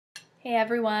Hey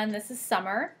everyone, this is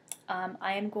Summer.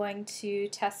 I am going to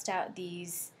test out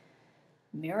these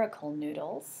miracle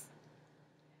noodles.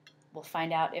 We'll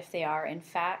find out if they are in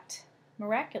fact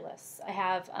miraculous. I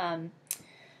have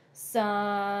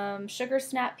some sugar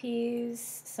snap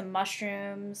peas, some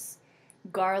mushrooms,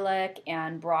 garlic,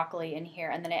 and broccoli in here.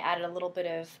 And then I added a little bit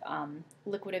of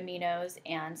liquid aminos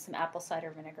and some apple cider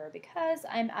vinegar because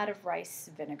I'm out of rice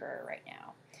vinegar right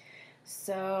now.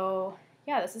 So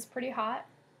yeah, this is pretty hot.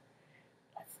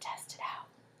 Let's test it out.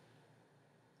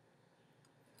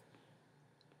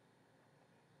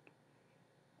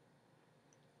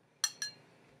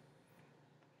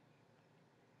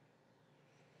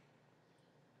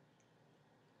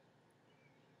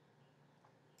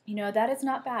 You know, that is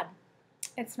not bad.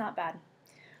 It's not bad.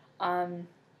 Um,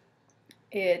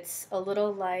 it's a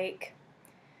little like,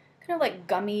 kind of like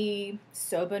gummy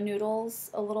soba noodles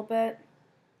a little bit.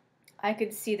 I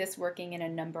could see this working in a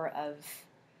number of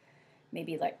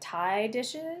maybe like Thai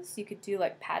dishes. You could do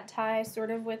like pad Thai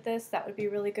sort of with this. That would be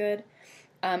really good.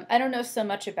 I don't know so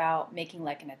much about making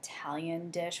like an Italian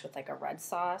dish with like a red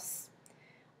sauce.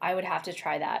 I would have to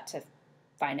try that to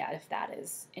find out if that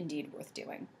is indeed worth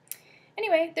doing.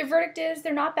 Anyway, their verdict is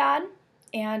they're not bad,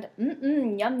 and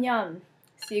yum yum.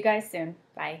 See you guys soon.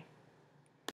 Bye.